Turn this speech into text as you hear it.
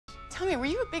Tell me, were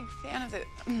you a big fan of the...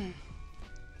 I'm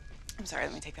sorry,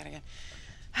 let me take that again.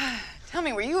 Tell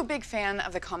me, were you a big fan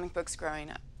of the comic books growing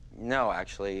up? No,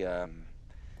 actually, I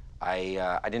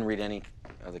didn't read any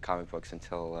of the comic books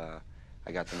until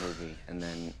I got the movie, and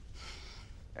then...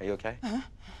 Are you okay? Uh-huh.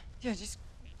 Yeah, just...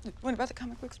 What about the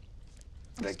comic books?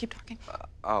 Just keep talking.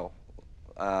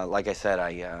 Like I said,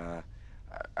 I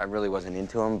really wasn't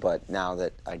into them, but now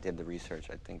that I did the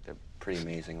research, I think they're pretty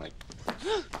amazing. Like...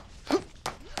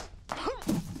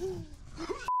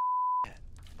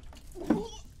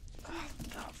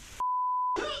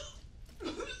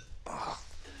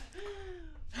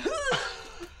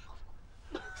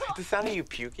 The sound of you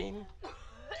puking?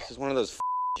 This is one of those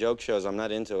joke shows. I'm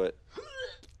not into it.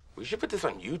 We should put this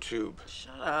on YouTube.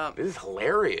 Shut up. This is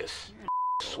hilarious.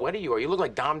 Sweaty you are. You look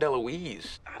like Dom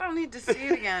DeLuise. I don't need to see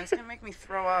it again. It's gonna make me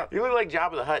throw up. You look like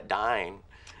Jabba the Hutt dying.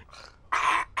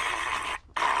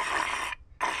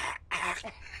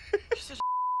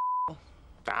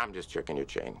 I'm just checking your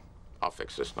chain. I'll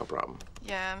fix this, no problem.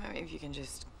 Yeah, maybe if you can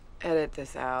just edit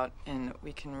this out and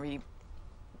we can reshoot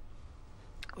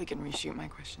my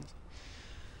questions.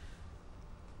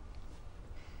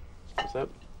 What's that?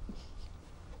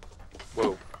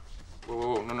 Whoa. Whoa,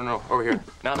 whoa, whoa, no. Over here.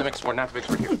 Not the mixed board, not the mixed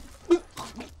board, here.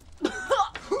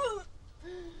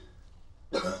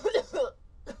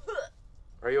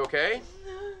 Are you okay?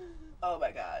 Oh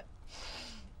my God.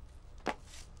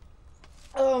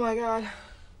 Oh my God.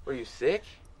 Were you sick?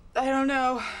 I don't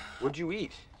know. What'd you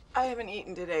eat? I haven't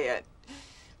eaten today yet.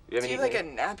 You haven't Do you eaten like yet? a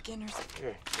napkin or something?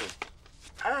 Here.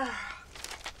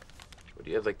 What, do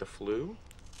you have like the flu?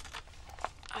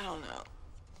 I don't know.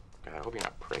 God, I hope you're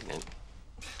not pregnant.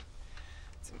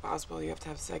 It's impossible. You have to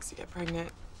have sex to get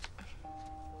pregnant.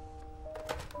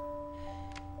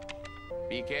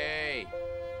 BK,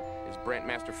 it's Brent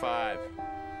Master 5.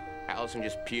 Alison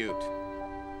just puked.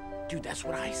 Dude, that's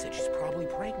what I said. She's probably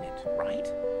pregnant,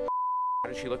 right? How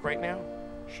does she look right now?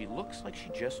 She looks like she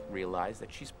just realized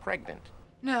that she's pregnant.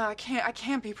 No, I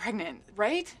can't be pregnant,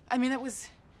 right? I mean, that was,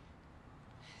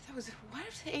 what,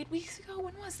 8 weeks ago?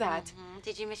 When was that? Mm-hmm.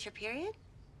 Did you miss your period?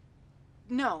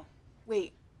 No.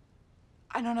 Wait.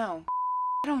 I don't know.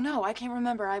 I don't know. I can't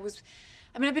remember. I've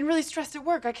been really stressed at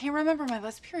work. I can't remember my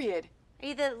last period. Are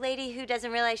you the lady who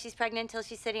doesn't realize she's pregnant until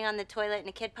she's sitting on the toilet and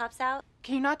a kid pops out?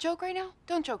 Can you not joke right now?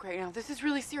 Don't joke right now. This is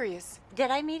really serious.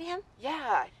 Did I meet him?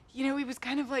 Yeah. You know, he was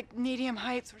kind of like medium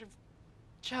height, sort of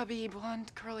chubby,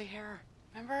 blonde, curly hair.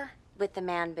 Remember? With the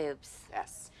man boobs.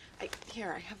 Yes.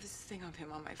 Here, I have this thing of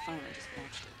him on my phone. I just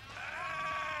watched it.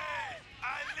 Hey!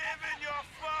 I live in your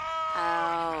phone!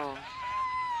 Oh.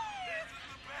 This is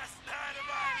the best night of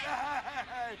my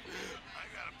life! I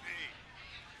gotta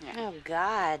pee. Yeah. Oh,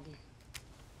 God.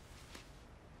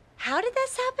 How did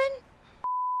this happen?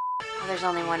 Well, there's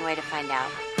only one way to find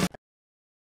out.